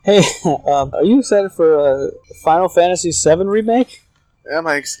Hey, are you excited for Final Fantasy VII remake? Yeah,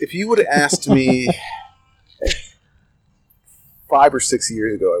 Mike, if you would have asked me 5 or 6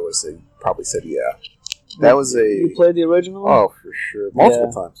 years ago, I would have probably said yeah. That was a... You played the original? Oh, for sure.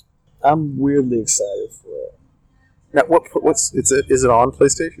 Multiple times. I'm weirdly excited for it. Now, is it on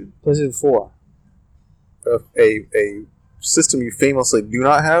PlayStation? PlayStation 4. A system you famously do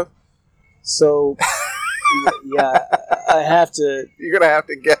not have? So, yeah, I have to... You're going to have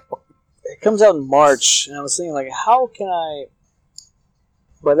to get one. It comes out in March, and I was thinking, like, how can I...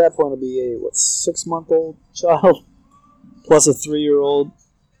 By that point, it'll be a, 6-month-old child plus a 3-year-old.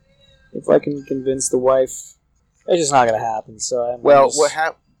 If I can convince the wife, it's just not going to happen. So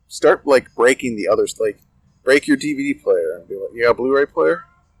start breaking the others, break your DVD player and be like, you got a Blu-ray player?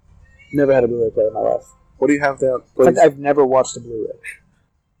 Never had a Blu-ray player in my life. What do you have down? In fact, I've never watched a Blu-ray.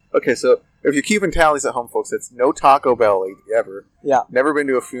 Okay, so if you're keeping tallies at home, folks, it's no Taco Bell ever. Yeah. Never been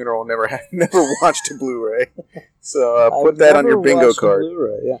to a funeral. Never watched a Blu-ray. So put that on your bingo card.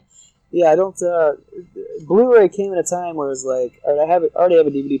 Blu-ray, yeah. Yeah, I don't. Blu-ray came at a time where it was like, I already have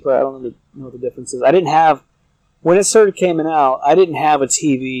a DVD player. I don't know what the difference is. I didn't have, when it started coming out, I didn't have a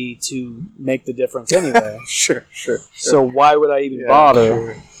TV to make the difference anyway. Sure. So why would I even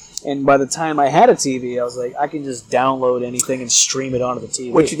bother? Sure. And by the time I had a TV, I was like, I can just download anything and stream it onto the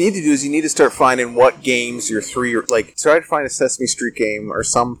TV. What you need to do is you need to start finding what games your try to find a Sesame Street game or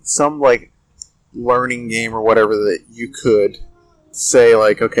some learning game or whatever that you could say,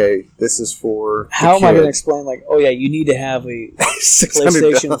 okay, this is for How am I going to explain, you need to have a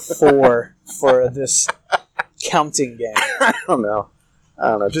PlayStation 4 for this counting game? I don't know.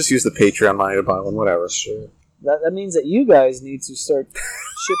 Just use the Patreon money to buy one, whatever. Sure. That means that you guys need to start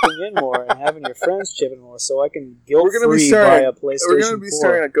chipping in more and having your friends chip in more so I can guilt-free buy a PlayStation 4. We're going to be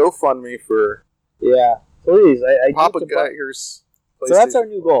starting a GoFundMe for... Yeah, please. I Papa Geiger's PlayStation. So that's our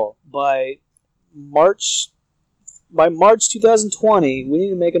new goal. By March 2020, we need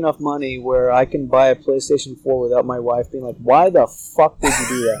to make enough money where I can buy a PlayStation 4 without my wife being like, why the fuck did you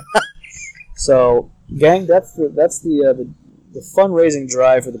do that? So, gang, that's the fundraising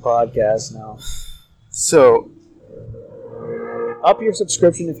drive for the podcast now. So, up your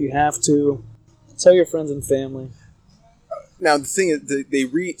subscription if you have to. Tell your friends and family. Now the thing is, they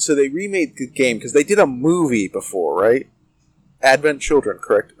remade the game because they did a movie before, right? Advent Children,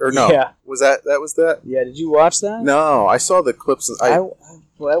 correct? Or no? Yeah. Was that that? Yeah. Did you watch that? No, I saw the clips. I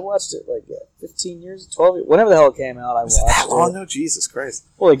watched it 15 years, 12 years, whenever the hell it came out. I watched it. That long? No, Jesus Christ.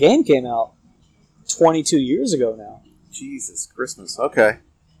 Well, the game came out 22 years ago now. Jesus Christmas. Okay.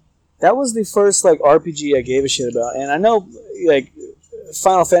 That was the first RPG I gave a shit about, and I know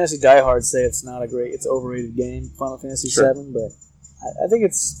Final Fantasy diehards say it's overrated game, Final Fantasy VII, but I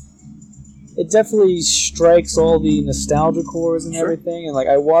think it definitely strikes all the nostalgia chords and everything. And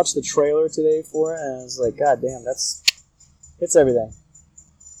I watched the trailer today for it, and I was like, God damn, it's everything.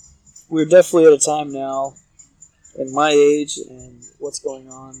 We're definitely at a time now, in my age and what's going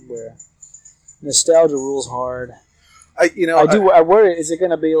on, where nostalgia rules hard. I worry, is it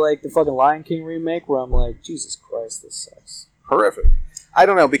going to be like the fucking Lion King remake where I'm like, Jesus Christ, this sucks. Horrific. I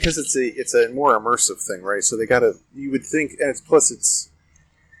don't know, because it's a more immersive thing, right? So you would think, and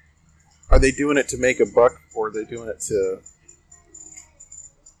are they doing it to make a buck, or are they doing it to...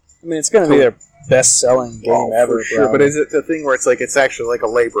 I mean, it's going to be their best-selling game ever. For sure, but is it the thing where it's actually a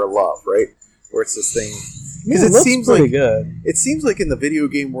labor of love, right? Where it's this thing... Because it seems pretty good. It seems like in the video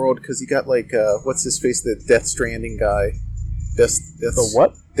game world, because you got what's his face, the Death Stranding guy, the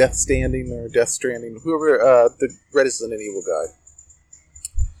what? Death Standing or Death Stranding, whoever, the Resident Evil guy,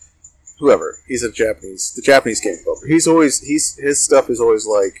 whoever. He's the Japanese game developer. His stuff is always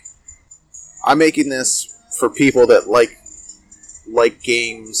I'm making this for people that like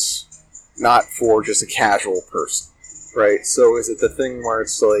games, not for just a casual person, right? So is it the thing where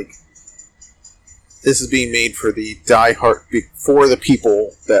it's this is being made for the for the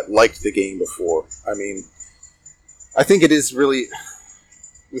people that liked the game before? I mean, I think it is really...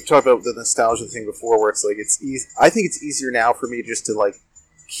 We've talked about the nostalgia thing before, where it's it's easy. I think it's easier now for me just to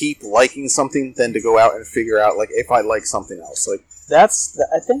keep liking something than to go out and figure out if I like something else. I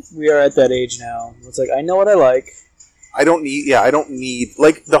think we are at that age now. It's I know what I like. I don't need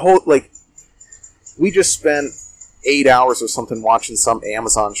the whole we just spent 8 hours or something watching some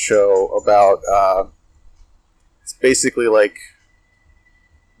Amazon show about it's basically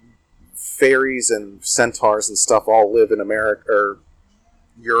fairies and centaurs and stuff all live in America or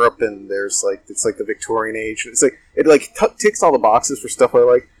Europe, and there's it's the Victorian age. It's it ticks all the boxes for stuff I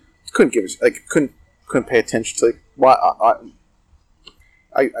like. Couldn't pay attention to why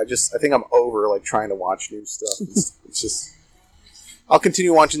I think I'm over trying to watch new stuff. It's just I'll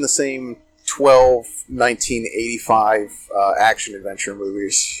continue watching the same 12 1985 action adventure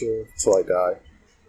movies Sure. till I die.